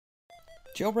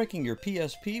Jailbreaking your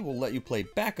PSP will let you play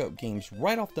backup games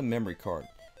right off the memory card.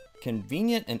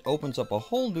 Convenient and opens up a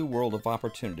whole new world of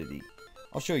opportunity.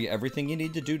 I'll show you everything you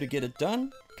need to do to get it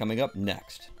done, coming up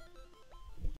next.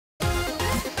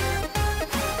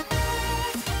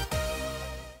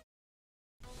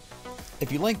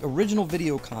 If you like original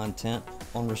video content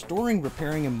on restoring,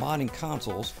 repairing, and modding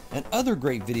consoles, and other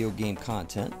great video game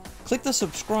content, click the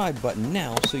subscribe button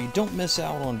now so you don't miss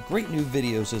out on great new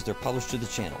videos as they're published to the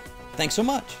channel. Thanks so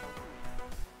much!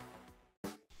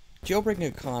 Jailbreaking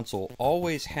a console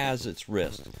always has its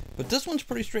risks, but this one's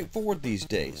pretty straightforward these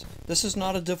days. This is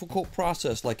not a difficult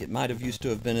process like it might have used to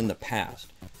have been in the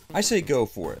past. I say go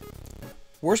for it.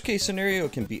 Worst case scenario,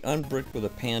 it can be unbricked with a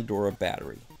Pandora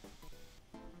battery.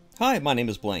 Hi, my name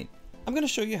is Blaine. I'm going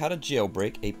to show you how to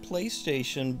jailbreak a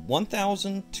PlayStation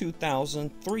 1000,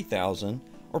 2000, 3000,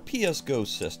 or PS Go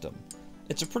system.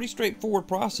 It's a pretty straightforward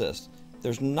process.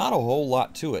 There's not a whole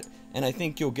lot to it, and I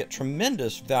think you'll get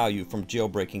tremendous value from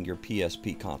jailbreaking your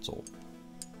PSP console.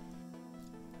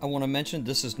 I want to mention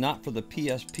this is not for the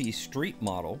PSP Street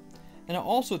model, and I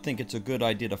also think it's a good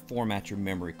idea to format your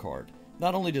memory card.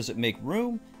 Not only does it make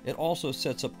room, it also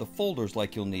sets up the folders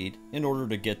like you'll need in order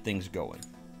to get things going.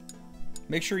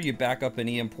 Make sure you back up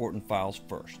any important files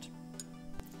first.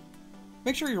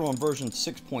 Make sure you're on version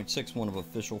 6.61 of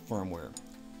official firmware.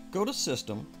 Go to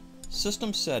System,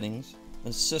 System Settings,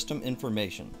 and System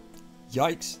Information.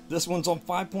 Yikes, this one's on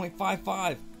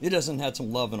 5.55. It hasn't had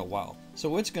some love in a while,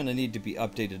 so it's going to need to be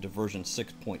updated to version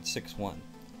 6.61.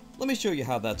 Let me show you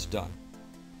how that's done.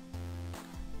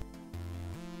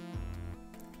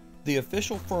 The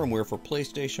official firmware for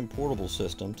PlayStation portable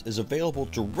systems is available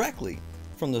directly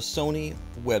from the Sony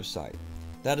website.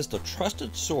 That is the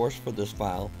trusted source for this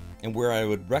file and where I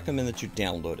would recommend that you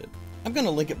download it. I'm going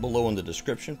to link it below in the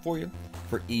description for you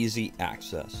for easy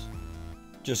access.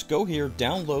 Just go here,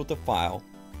 download the file,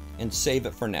 and save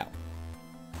it for now.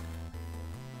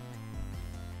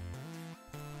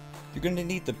 You're going to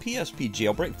need the PSP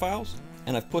Jailbreak files,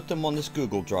 and I've put them on this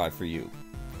Google Drive for you.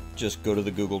 Just go to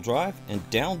the Google Drive and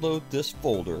download this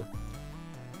folder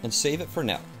and save it for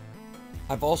now.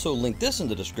 I've also linked this in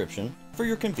the description for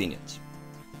your convenience.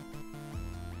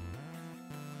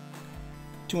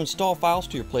 To install files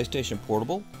to your PlayStation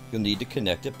Portable, you'll need to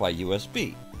connect it by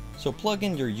USB. So plug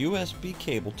in your USB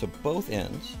cable to both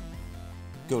ends,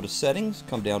 go to Settings,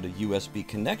 come down to USB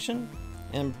Connection,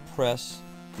 and press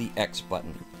the X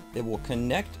button. It will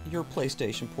connect your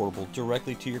PlayStation Portable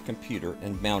directly to your computer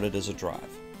and mount it as a drive.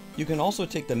 You can also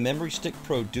take the Memory Stick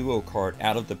Pro Duo card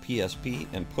out of the PSP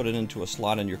and put it into a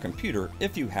slot in your computer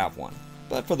if you have one.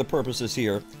 But for the purposes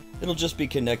here, it'll just be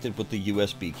connected with the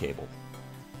USB cable.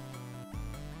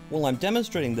 While I'm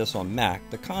demonstrating this on Mac,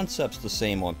 the concept's the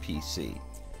same on PC.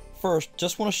 First,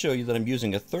 just want to show you that I'm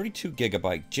using a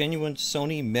 32GB genuine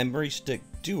Sony Memory Stick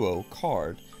Duo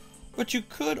card, but you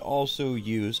could also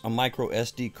use a micro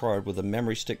SD card with a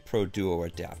Memory Stick Pro Duo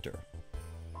adapter.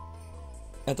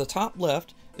 At the top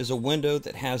left is a window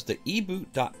that has the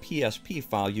eboot.psp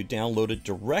file you downloaded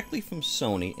directly from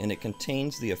Sony, and it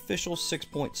contains the official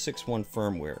 6.61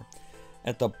 firmware.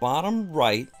 At the bottom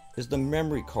right is the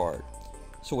memory card.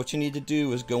 So what you need to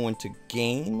do is go into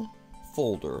Game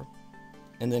folder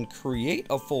and then create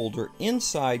a folder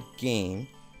inside Game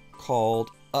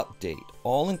called Update,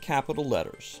 all in capital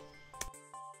letters.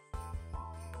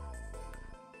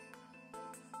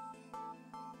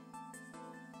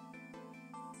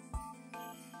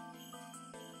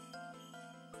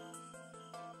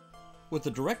 With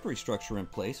the directory structure in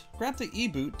place, grab the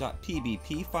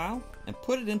eboot.pbp file and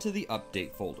put it into the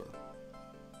Update folder.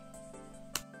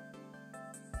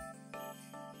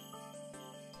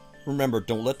 Remember,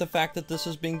 don't let the fact that this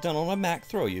is being done on a Mac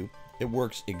throw you. It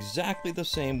works exactly the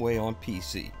same way on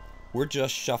PC. We're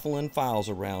just shuffling files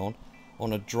around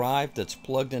on a drive that's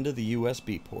plugged into the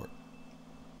USB port.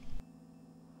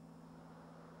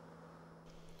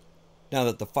 Now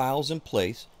that the file's in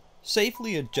place,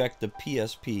 safely eject the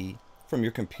PSP from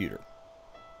your computer.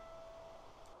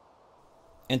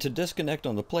 And to disconnect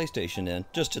on the PlayStation end,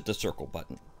 just hit the circle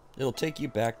button. It'll take you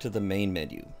back to the main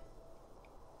menu.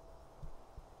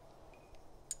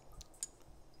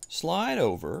 Slide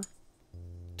over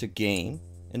to Game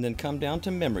and then come down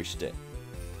to Memory Stick.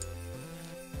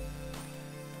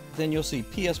 Then you'll see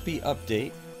PSP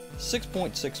Update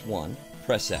 6.61,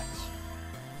 press X.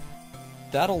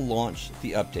 That'll launch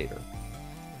the updater.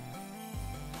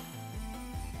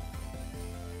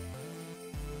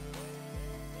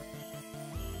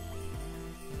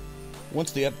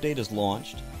 Once the update is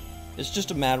launched, it's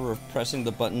just a matter of pressing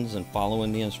the buttons and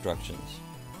following the instructions.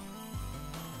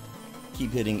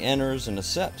 Keep hitting enters and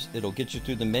accepts. It'll get you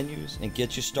through the menus and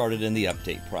get you started in the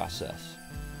update process.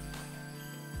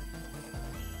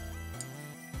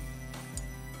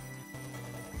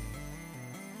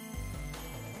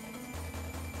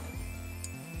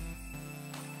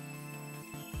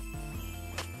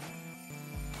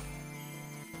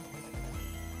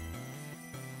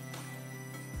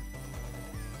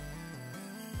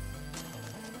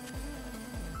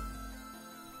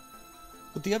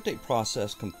 With the update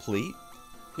process complete,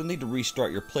 you'll need to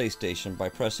restart your PlayStation by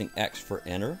pressing X for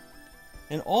enter.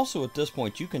 And also at this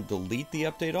point you can delete the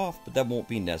update off, but that won't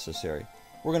be necessary.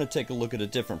 We're going to take a look at a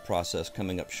different process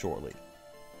coming up shortly.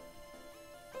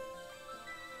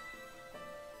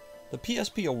 The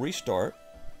PSP will restart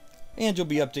and you'll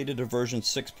be updated to version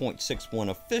 6.61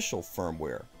 official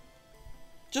firmware.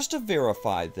 Just to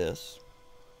verify this,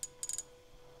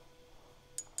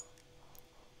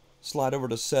 slide over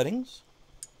to Settings,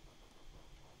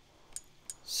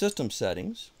 System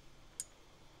Settings,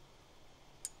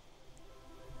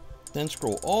 then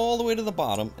scroll all the way to the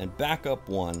bottom and back up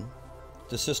one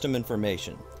to System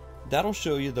Information. That'll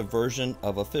show you the version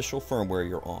of official firmware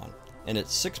you're on, and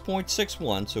it's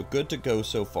 6.61, so good to go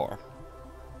so far.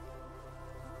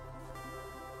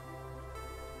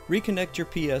 Reconnect your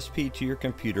PSP to your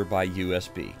computer by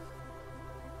USB.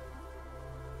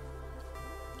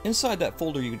 Inside that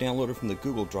folder you downloaded from the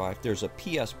Google Drive, there's a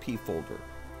PSP folder.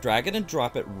 Drag it and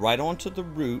drop it right onto the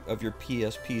root of your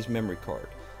PSP's memory card.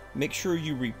 Make sure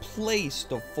you replace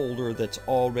the folder that's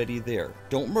already there.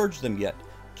 Don't merge them yet,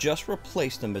 just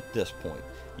replace them at this point.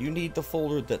 You need the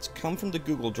folder that's come from the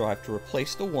Google Drive to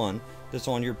replace the one that's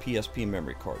on your PSP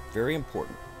memory card. Very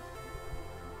important.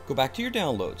 Go back to your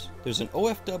downloads. There's an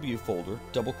OFW folder,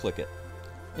 double click it.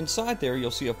 Inside there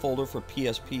you'll see a folder for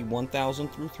PSP 1000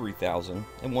 through 3000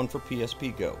 and one for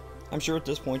PSP Go. I'm sure at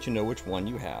this point you know which one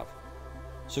you have.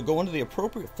 So go into the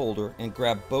appropriate folder and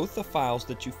grab both the files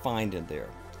that you find in there.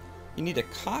 You need to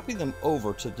copy them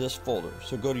over to this folder.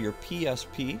 So go to your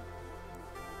PSP,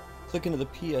 click into the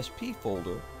PSP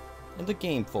folder and the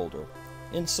game folder.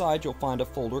 Inside you'll find a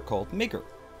folder called Maker.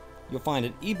 You'll find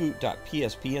an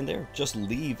eboot.psp in there, just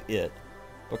leave it.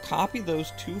 But copy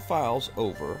those two files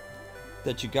over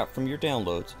that you got from your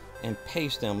downloads and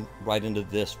paste them right into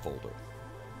this folder.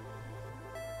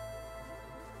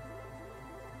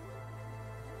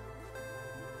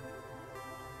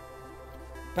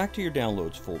 Back to your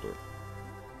downloads folder.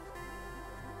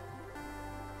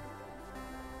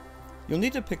 You'll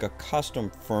need to pick a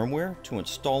custom firmware to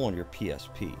install on your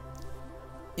PSP.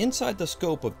 Inside the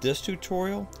scope of this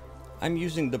tutorial, I'm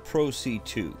using the Pro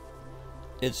C2.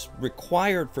 It's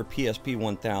required for PSP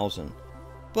 1000,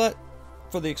 but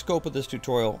for the scope of this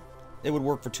tutorial, it would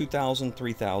work for 2000,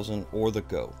 3000, or the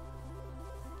Go.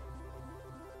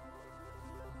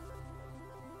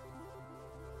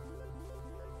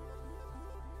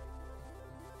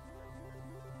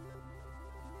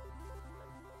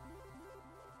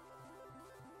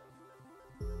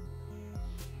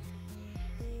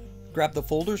 Grab the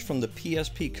folders from the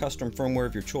PSP custom firmware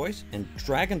of your choice and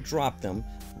drag and drop them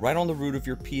right on the root of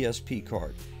your PSP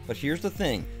card. But here's the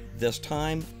thing, this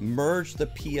time merge the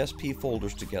PSP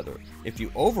folders together. If you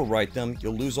overwrite them,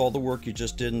 you'll lose all the work you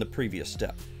just did in the previous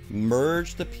step.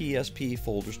 Merge the PSP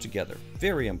folders together,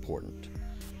 very important.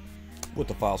 With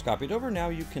the files copied over, now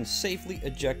you can safely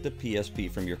eject the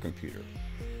PSP from your computer.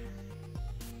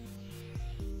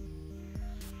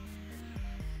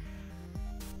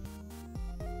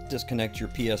 Disconnect your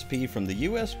PSP from the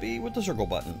USB with the circle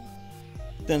button.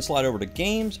 Then slide over to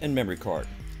Games and Memory Card.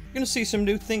 You're going to see some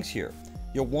new things here.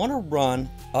 You'll want to run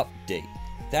Update.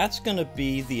 That's going to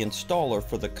be the installer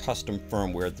for the custom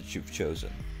firmware that you've chosen.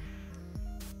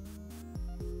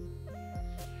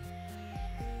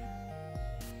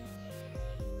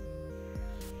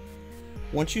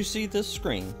 Once you see this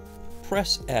screen,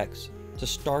 press X to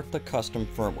start the custom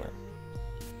firmware.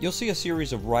 You'll see a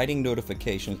series of writing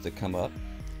notifications that come up.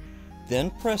 Then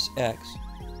press X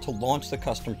to launch the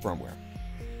custom firmware.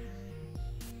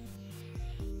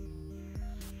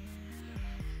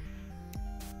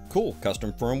 Cool,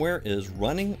 custom firmware is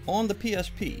running on the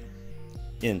PSP.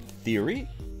 In theory,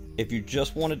 if you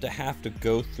just wanted to have to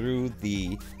go through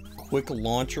the quick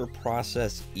launcher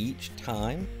process each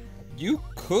time, you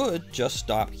could just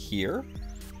stop here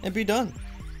and be done.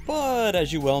 But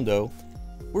as you well know,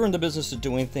 we're in the business of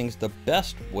doing things the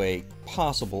best way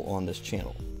possible on this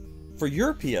channel. For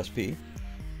your PSP,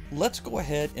 let's go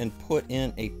ahead and put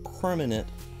in a permanent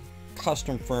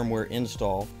custom firmware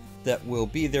install that will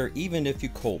be there even if you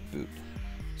cold boot.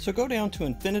 So go down to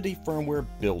Infinity Firmware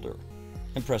Builder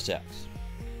and press X.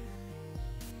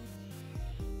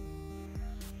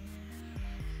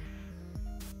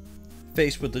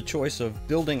 Faced with the choice of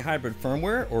building hybrid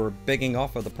firmware or begging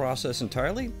off of the process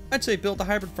entirely, I'd say build the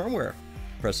hybrid firmware.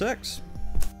 Press X.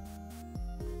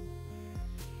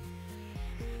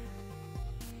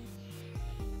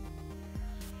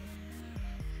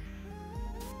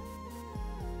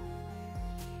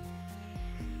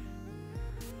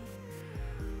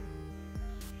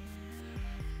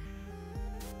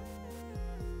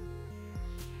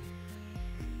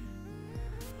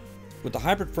 With the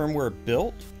hybrid firmware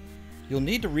built, you'll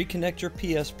need to reconnect your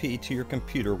PSP to your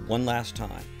computer one last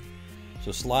time.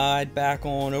 So slide back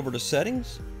on over to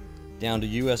Settings, down to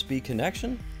USB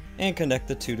connection, and connect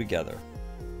the two together.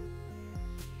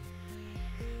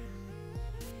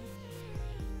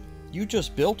 You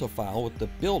just built a file with the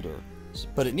builder,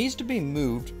 but it needs to be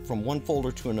moved from one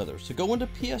folder to another. So go into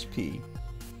PSP,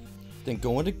 then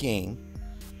go into Game,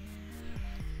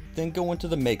 then go into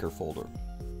the Maker folder.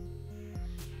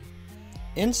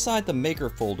 Inside the Maker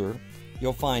folder,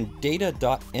 you'll find data.mfc.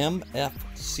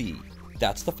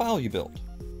 That's the file you built.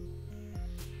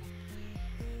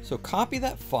 So copy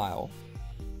that file,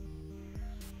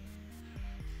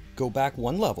 go back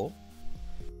one level,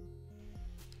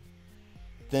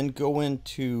 then go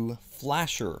into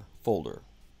Flasher folder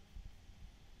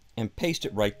and paste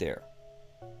it right there.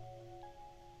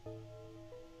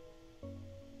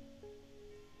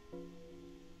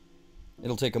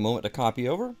 It'll take a moment to copy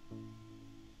over.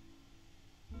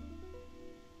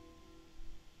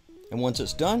 And once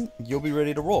it's done, you'll be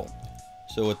ready to roll.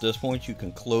 So at this point, you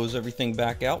can close everything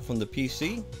back out from the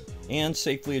PC and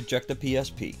safely eject the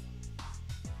PSP.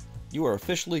 You are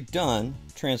officially done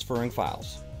transferring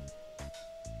files.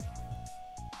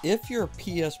 If your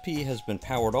PSP has been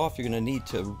powered off, you're going to need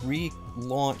to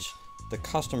relaunch the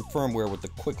custom firmware with the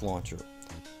quick launcher.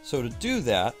 So to do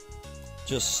that,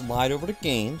 just slide over to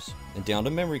Games and down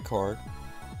to Memory Card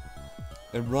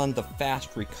and run the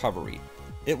fast recovery.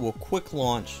 It will quick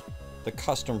launch the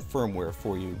custom firmware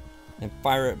for you and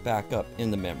fire it back up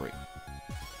in the memory.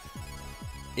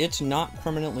 It's not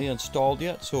permanently installed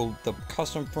yet, so the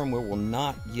custom firmware will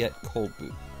not yet cold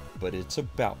boot, but it's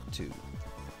about to.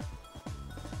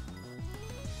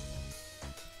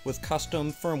 With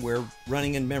custom firmware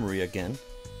running in memory again,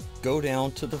 go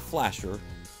down to the flasher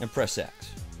and press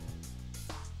X.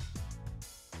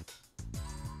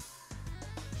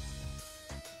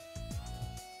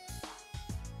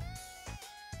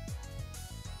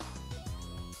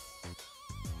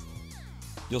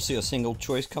 You'll see a single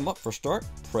choice come up for start,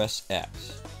 press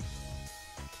X.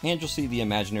 And you'll see the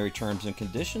imaginary terms and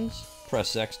conditions,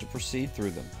 press X to proceed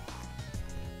through them.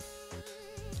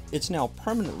 It's now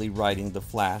permanently writing the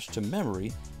flash to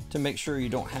memory to make sure you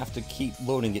don't have to keep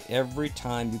loading it every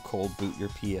time you cold boot your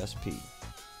PSP.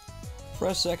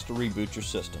 Press X to reboot your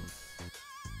system.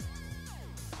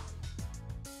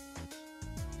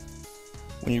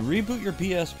 When you reboot your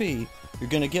PSP, you're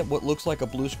going to get what looks like a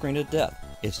blue screen of death.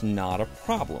 It's not a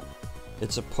problem.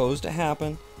 It's supposed to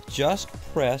happen. Just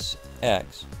press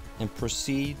X and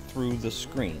proceed through the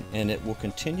screen, and it will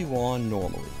continue on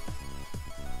normally.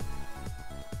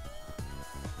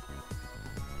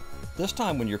 This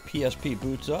time when your PSP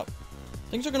boots up,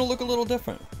 things are going to look a little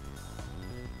different.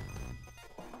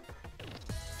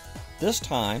 This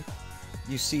time,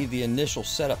 you see the initial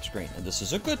setup screen, and this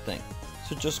is a good thing.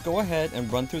 So just go ahead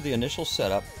and run through the initial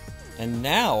setup, and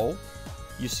now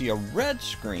you see a red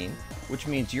screen, which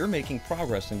means you're making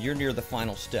progress and you're near the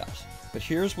final steps. But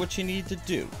here's what you need to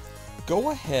do. Go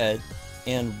ahead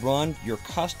and run your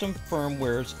custom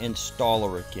firmware's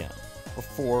installer again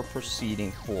before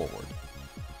proceeding forward.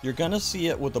 You're going to see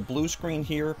it with a blue screen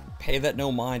here. Pay that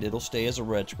no mind, it'll stay as a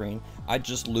red screen. I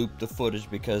just looped the footage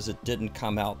because it didn't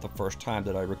come out the first time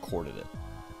that I recorded it.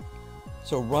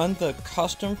 So run the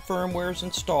custom firmware's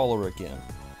installer again.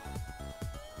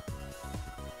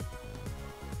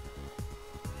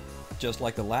 Just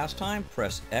like the last time,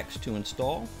 press X to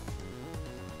install.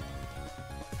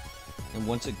 And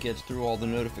once it gets through all the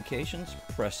notifications,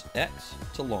 press X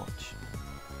to launch.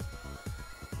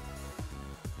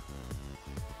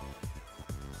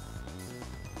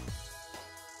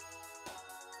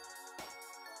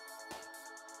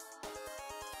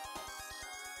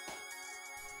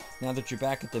 Now that you're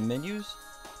back at the menus,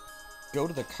 go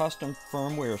to the custom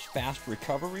firmware's fast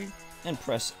recovery and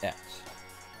press X.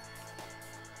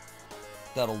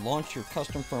 That'll launch your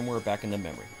custom firmware back into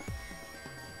memory.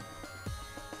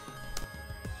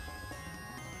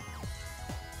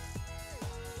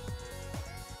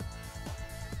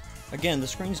 Again, the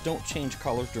screens don't change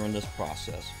colors during this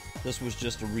process. This was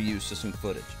just a reuse of some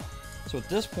footage. So at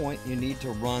this point, you need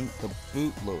to run the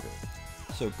bootloader.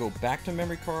 So go back to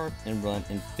memory card and run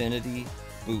Infinity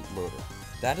Bootloader.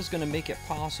 That is going to make it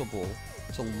possible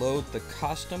to load the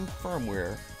custom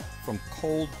firmware from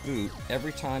cold boot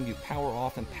every time you power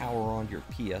off and power on your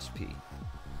PSP.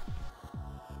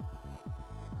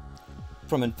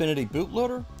 From Infinity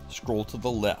Bootloader, scroll to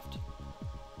the left.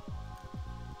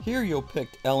 Here you'll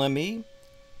pick LME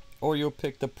or you'll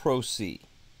pick the Pro C.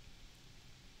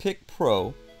 Pick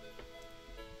Pro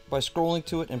by scrolling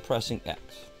to it and pressing X.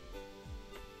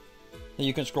 And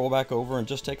you can scroll back over and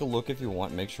just take a look if you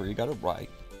want, make sure you got it right.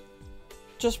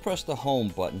 Just press the Home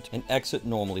button and exit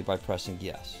normally by pressing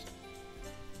Yes.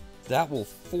 That will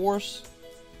force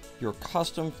your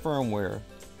custom firmware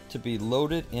to be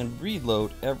loaded and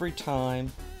reload every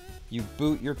time you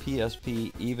boot your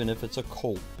PSP, even if it's a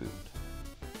cold boot.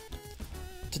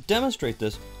 To demonstrate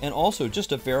this, and also just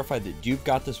to verify that you've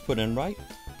got this put in right,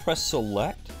 press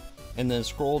Select and then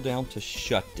scroll down to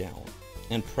Shutdown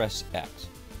and press X.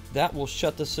 That will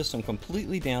shut the system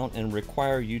completely down and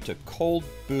require you to cold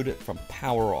boot it from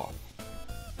power off.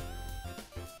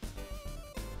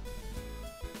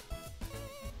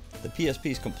 The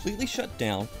PSP is completely shut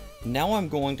down. Now I'm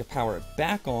going to power it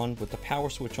back on with the power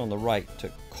switch on the right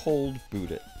to cold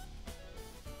boot it.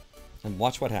 And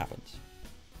watch what happens.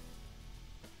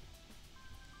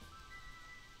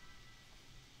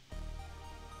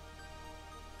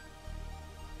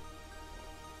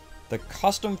 The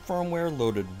custom firmware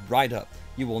loaded right up.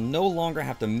 You will no longer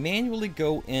have to manually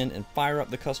go in and fire up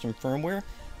the custom firmware.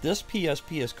 This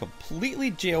PSP is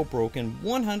completely jailbroken,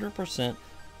 100%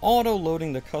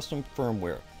 auto-loading the custom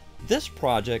firmware. This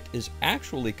project is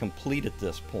actually complete at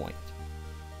this point.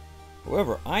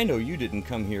 However, I know you didn't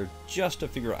come here just to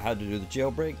figure out how to do the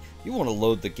jailbreak. You want to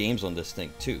load the games on this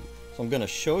thing too. So I'm going to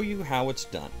show you how it's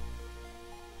done.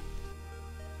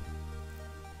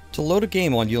 To load a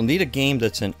game on, you'll need a game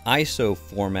that's in ISO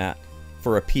format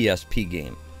for a PSP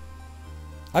game.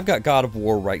 I've got God of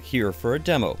War right here for a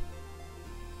demo.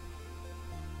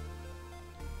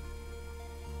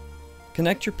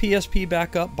 Connect your PSP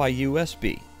back up by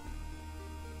USB.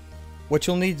 What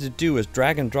you'll need to do is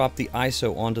drag and drop the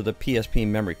ISO onto the PSP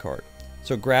memory card.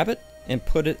 So grab it and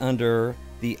put it under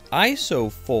the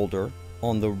ISO folder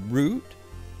on the root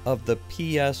of the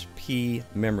PSP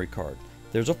memory card.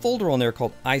 There's a folder on there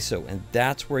called ISO, and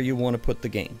that's where you want to put the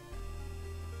game.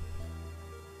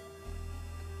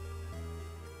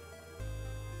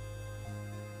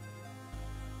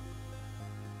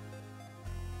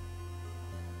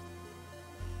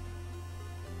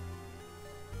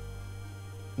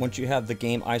 Once you have the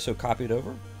game ISO copied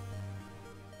over,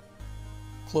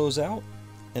 close out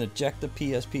and eject the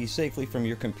PSP safely from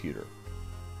your computer.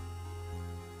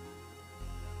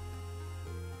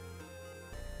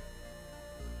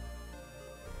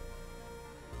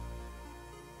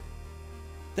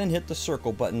 Then hit the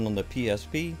circle button on the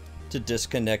PSP to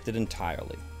disconnect it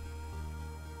entirely.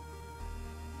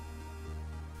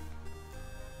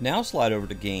 Now slide over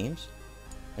to Games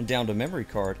and down to Memory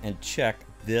Card and check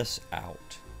this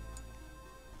out.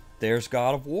 There's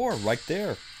God of War right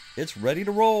there. It's ready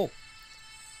to roll.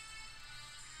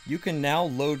 You can now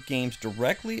load games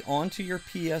directly onto your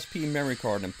PSP memory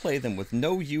card and play them with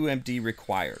no UMD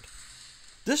required.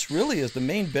 This really is the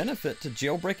main benefit to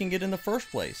jailbreaking it in the first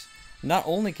place. Not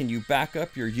only can you back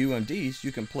up your UMDs,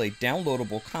 you can play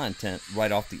downloadable content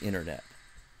right off the internet.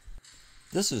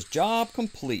 This is job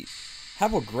complete.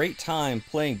 Have a great time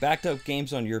playing backed up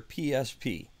games on your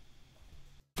PSP.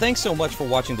 Thanks so much for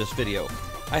watching this video.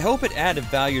 I hope it added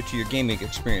value to your gaming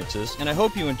experiences, and I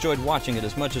hope you enjoyed watching it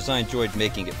as much as I enjoyed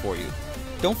making it for you.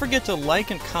 Don't forget to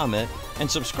like and comment and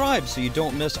subscribe so you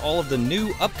don't miss all of the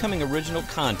new upcoming original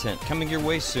content coming your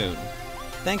way soon.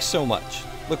 Thanks so much.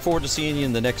 Look forward to seeing you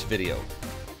in the next video.